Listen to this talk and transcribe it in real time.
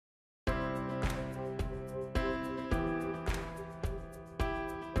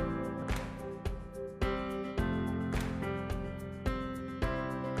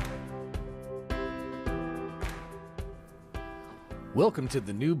Welcome to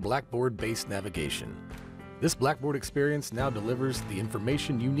the new Blackboard-based navigation. This Blackboard experience now delivers the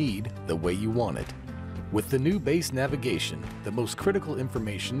information you need the way you want it. With the new base navigation, the most critical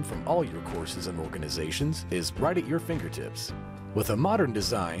information from all your courses and organizations is right at your fingertips. With a modern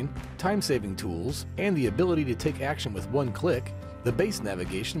design, time-saving tools, and the ability to take action with one click, the base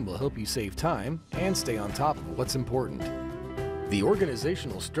navigation will help you save time and stay on top of what's important. The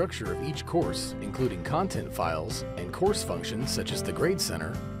organizational structure of each course, including content files and course functions such as the Grade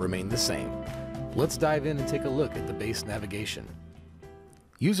Center, remain the same. Let's dive in and take a look at the base navigation.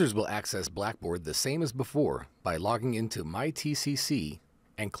 Users will access Blackboard the same as before by logging into MyTCC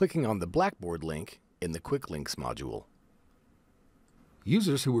and clicking on the Blackboard link in the Quick Links module.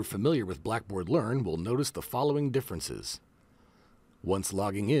 Users who are familiar with Blackboard Learn will notice the following differences. Once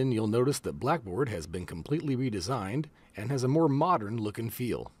logging in, you'll notice that Blackboard has been completely redesigned and has a more modern look and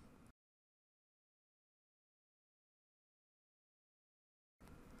feel.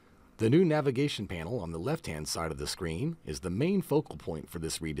 The new navigation panel on the left-hand side of the screen is the main focal point for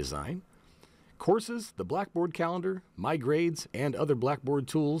this redesign. Courses, the Blackboard calendar, My Grades, and other Blackboard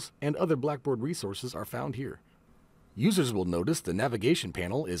tools and other Blackboard resources are found here. Users will notice the navigation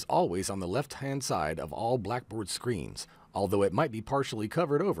panel is always on the left-hand side of all Blackboard screens, although it might be partially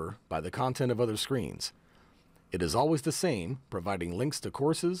covered over by the content of other screens. It is always the same, providing links to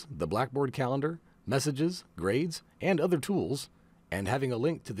courses, the Blackboard calendar, messages, grades, and other tools, and having a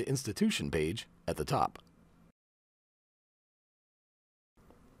link to the institution page at the top.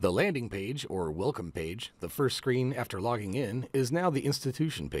 The landing page, or welcome page, the first screen after logging in, is now the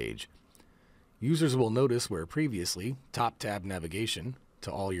institution page. Users will notice where previously top tab navigation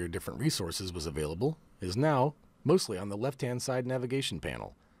to all your different resources was available is now mostly on the left-hand side navigation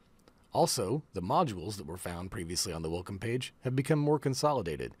panel. Also, the modules that were found previously on the welcome page have become more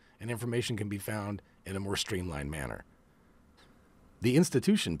consolidated and information can be found in a more streamlined manner. The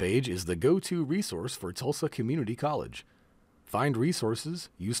institution page is the go-to resource for Tulsa Community College. Find resources,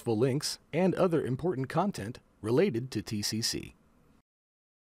 useful links, and other important content related to TCC.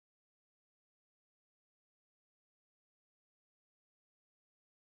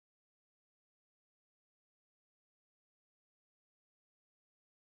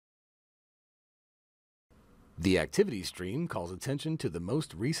 The activity stream calls attention to the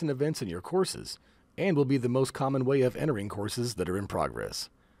most recent events in your courses and will be the most common way of entering courses that are in progress.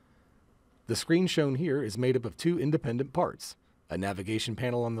 The screen shown here is made up of two independent parts, a navigation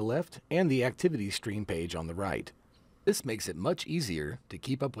panel on the left and the activity stream page on the right. This makes it much easier to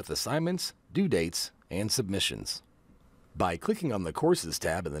keep up with assignments, due dates, and submissions. By clicking on the Courses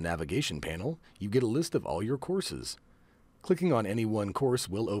tab in the navigation panel, you get a list of all your courses. Clicking on any one course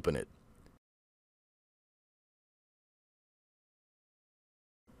will open it.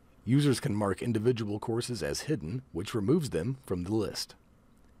 Users can mark individual courses as hidden, which removes them from the list.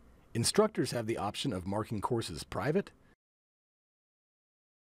 Instructors have the option of marking courses private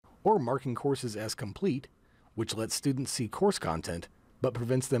or marking courses as complete, which lets students see course content but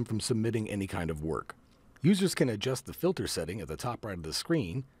prevents them from submitting any kind of work. Users can adjust the filter setting at the top right of the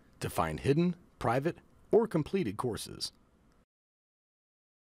screen to find hidden, private, or completed courses.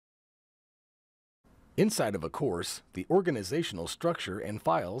 Inside of a course, the organizational structure and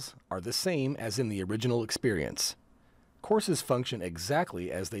files are the same as in the original experience. Courses function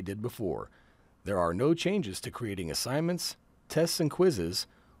exactly as they did before. There are no changes to creating assignments, tests and quizzes,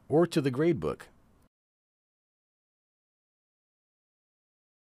 or to the gradebook.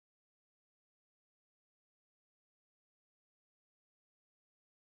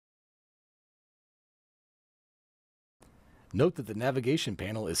 Note that the navigation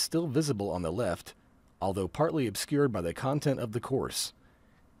panel is still visible on the left, although partly obscured by the content of the course.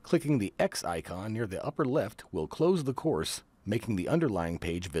 Clicking the X icon near the upper left will close the course, making the underlying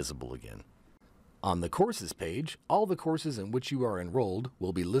page visible again. On the Courses page, all the courses in which you are enrolled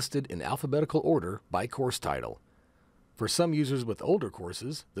will be listed in alphabetical order by course title. For some users with older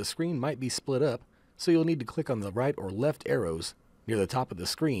courses, the screen might be split up, so you'll need to click on the right or left arrows near the top of the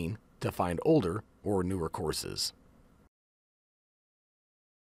screen to find older or newer courses.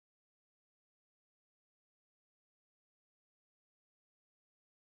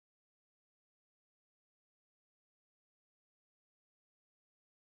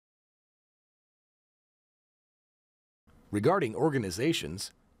 Regarding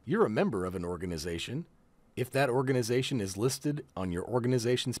organizations, you're a member of an organization if that organization is listed on your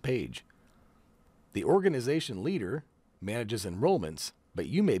organization's page. The organization leader manages enrollments, but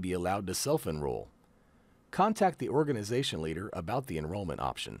you may be allowed to self-enroll. Contact the organization leader about the enrollment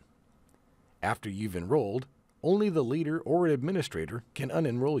option. After you've enrolled, only the leader or administrator can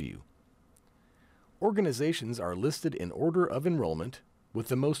unenroll you. Organizations are listed in order of enrollment, with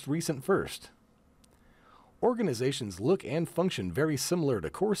the most recent first. Organizations look and function very similar to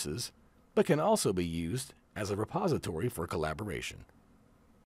courses, but can also be used as a repository for collaboration.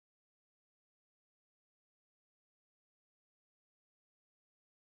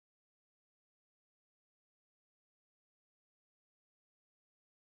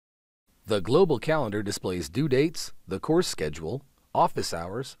 The global calendar displays due dates, the course schedule, office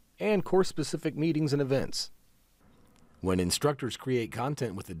hours, and course-specific meetings and events. When instructors create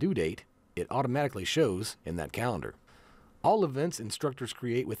content with a due date, it automatically shows in that calendar. All events instructors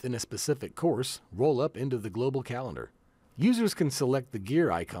create within a specific course roll up into the global calendar. Users can select the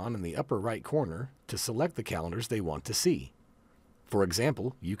gear icon in the upper right corner to select the calendars they want to see. For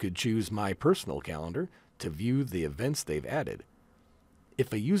example, you could choose My Personal Calendar to view the events they've added.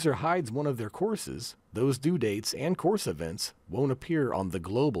 If a user hides one of their courses, those due dates and course events won't appear on the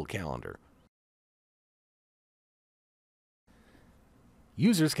global calendar.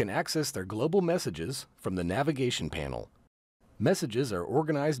 Users can access their global messages from the navigation panel. Messages are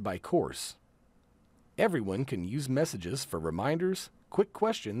organized by course. Everyone can use messages for reminders, quick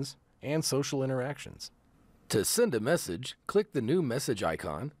questions, and social interactions. To send a message, click the new message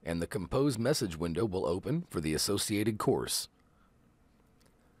icon and the Compose message window will open for the associated course.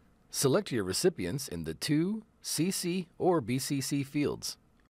 Select your recipients in the To, CC, or BCC fields.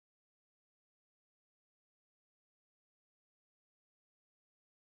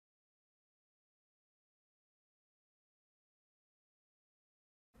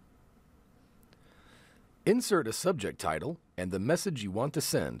 Insert a subject title and the message you want to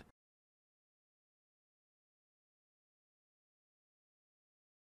send.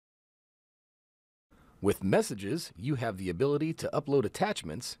 With Messages, you have the ability to upload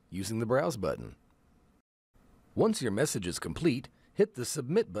attachments using the Browse button. Once your message is complete, hit the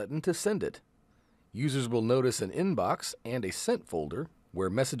Submit button to send it. Users will notice an inbox and a Sent folder where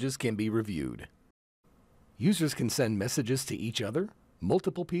messages can be reviewed. Users can send messages to each other,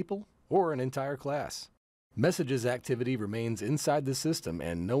 multiple people, or an entire class. Messages activity remains inside the system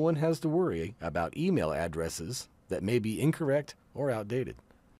and no one has to worry about email addresses that may be incorrect or outdated.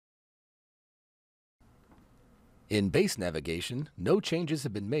 In base navigation, no changes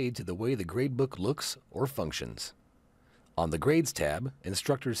have been made to the way the gradebook looks or functions. On the Grades tab,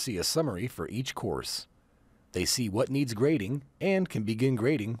 instructors see a summary for each course. They see what needs grading and can begin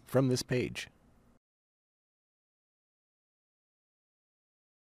grading from this page.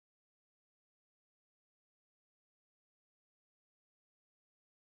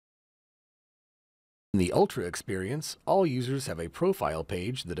 In the Ultra experience, all users have a profile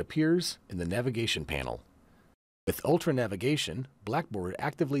page that appears in the navigation panel. With Ultra Navigation, Blackboard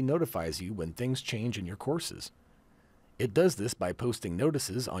actively notifies you when things change in your courses. It does this by posting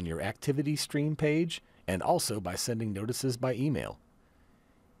notices on your activity stream page and also by sending notices by email.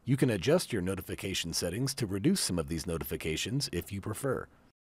 You can adjust your notification settings to reduce some of these notifications if you prefer.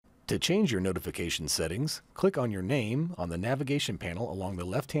 To change your notification settings, click on your name on the navigation panel along the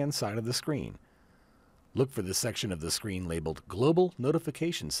left-hand side of the screen. Look for the section of the screen labeled Global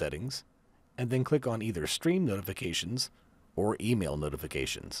Notification Settings, and then click on either Stream Notifications or Email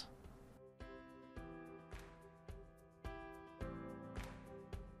Notifications.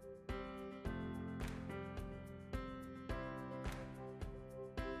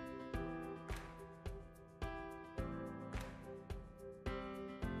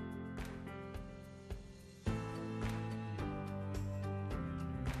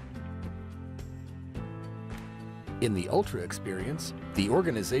 In the Ultra experience, the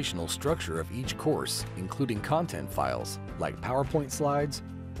organizational structure of each course, including content files like PowerPoint slides,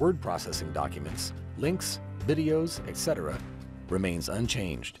 word processing documents, links, videos, etc., remains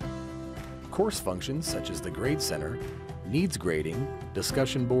unchanged. Course functions such as the Grade Center, needs grading,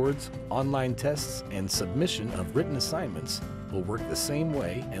 discussion boards, online tests, and submission of written assignments will work the same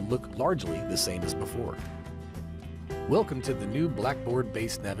way and look largely the same as before. Welcome to the new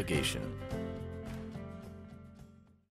Blackboard-based navigation.